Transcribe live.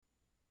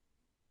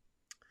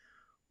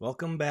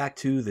Welcome back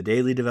to The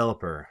Daily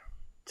Developer.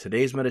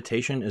 Today's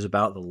meditation is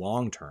about the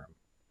long term.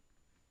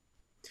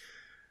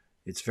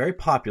 It's very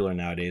popular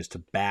nowadays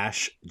to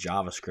bash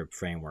JavaScript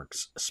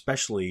frameworks,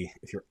 especially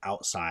if you're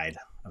outside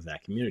of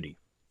that community.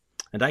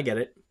 And I get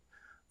it.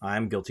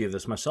 I'm guilty of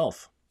this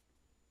myself.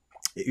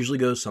 It usually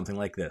goes something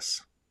like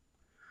this.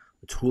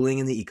 The tooling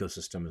in the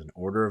ecosystem is an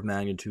order of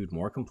magnitude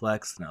more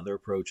complex than other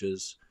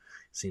approaches.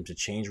 It seems to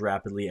change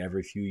rapidly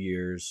every few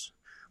years.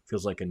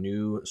 Feels like a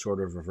new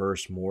sort of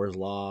reverse Moore's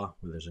law,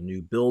 where there's a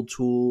new build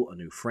tool, a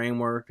new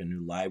framework, a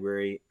new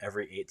library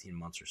every 18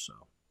 months or so.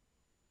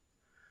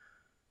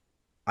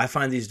 I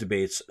find these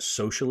debates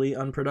socially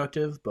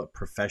unproductive, but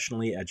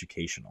professionally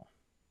educational.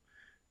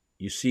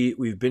 You see,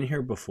 we've been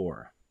here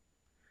before.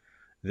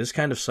 This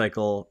kind of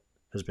cycle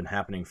has been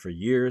happening for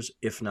years,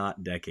 if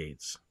not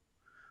decades.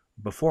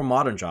 Before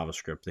modern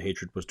JavaScript, the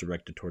hatred was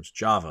directed towards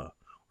Java,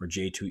 or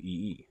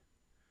J2EE.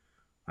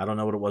 I don't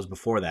know what it was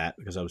before that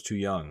because I was too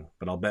young,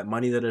 but I'll bet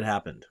money that it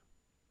happened.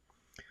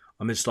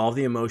 Amidst all of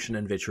the emotion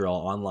and vitriol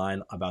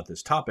online about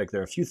this topic, there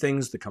are a few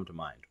things that come to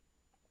mind.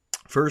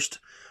 First,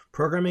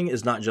 programming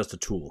is not just a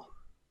tool.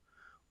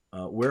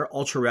 We're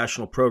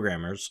ultra-rational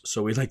programmers,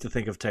 so we like to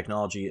think of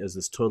technology as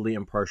this totally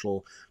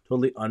impartial,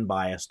 totally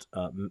unbiased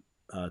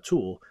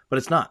tool, but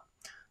it's not.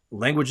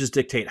 Languages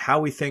dictate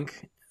how we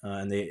think,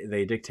 and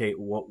they dictate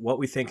what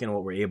we think and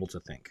what we're able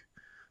to think.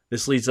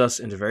 This leads us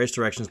into various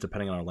directions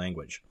depending on our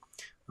language.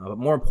 But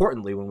more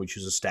importantly, when we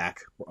choose a stack,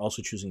 we're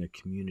also choosing a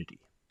community.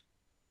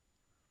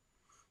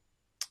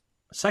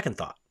 Second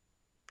thought,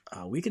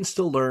 we can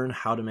still learn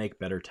how to make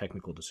better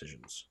technical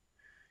decisions.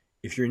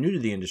 If you're new to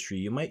the industry,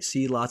 you might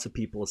see lots of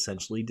people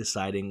essentially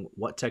deciding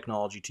what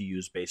technology to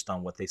use based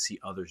on what they see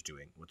others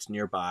doing, what's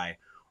nearby,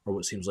 or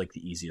what seems like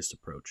the easiest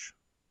approach.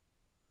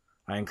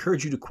 I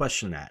encourage you to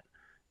question that.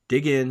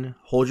 Dig in,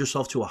 hold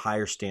yourself to a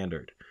higher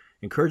standard.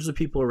 Encourage the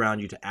people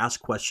around you to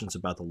ask questions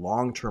about the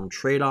long-term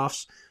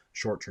trade-offs,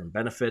 short-term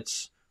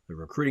benefits, the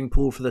recruiting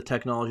pool for the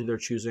technology they're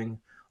choosing,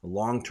 the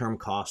long-term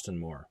cost, and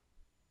more.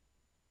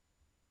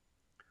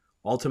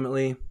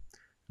 Ultimately, in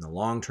the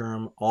long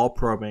term, all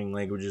programming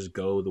languages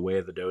go the way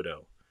of the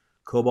dodo.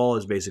 COBOL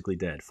is basically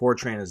dead.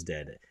 Fortran is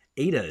dead.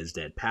 Ada is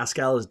dead.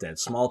 Pascal is dead.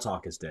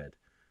 Smalltalk is dead.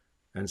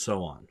 And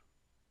so on.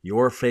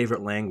 Your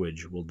favorite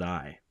language will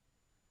die,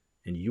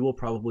 and you will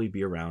probably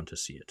be around to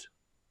see it.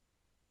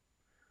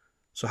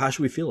 So how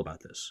should we feel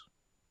about this?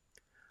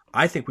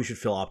 I think we should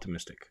feel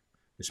optimistic.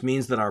 This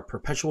means that our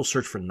perpetual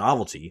search for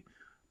novelty,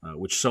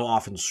 which so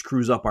often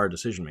screws up our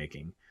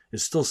decision-making,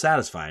 is still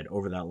satisfied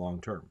over that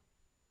long term.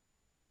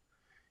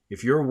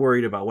 If you're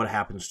worried about what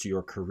happens to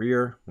your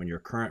career when your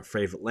current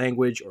favorite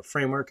language or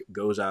framework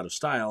goes out of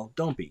style,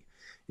 don't be.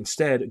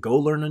 Instead, go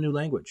learn a new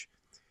language.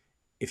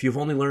 If you've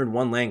only learned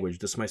one language,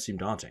 this might seem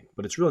daunting,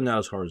 but it's really not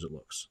as hard as it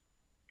looks.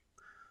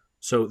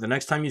 So the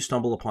next time you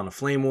stumble upon a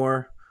flame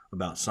war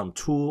about some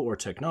tool or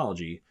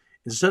technology,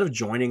 instead of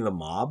joining the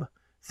mob,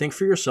 think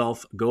for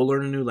yourself, go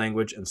learn a new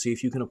language, and see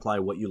if you can apply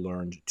what you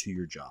learned to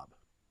your job.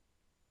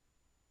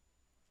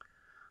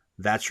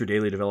 That's your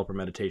daily developer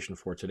meditation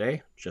for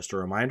today. Just a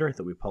reminder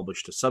that we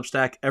publish to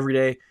Substack every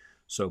day,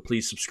 so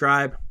please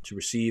subscribe to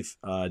receive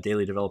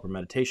daily developer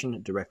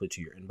meditation directly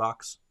to your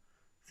inbox.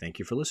 Thank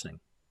you for listening.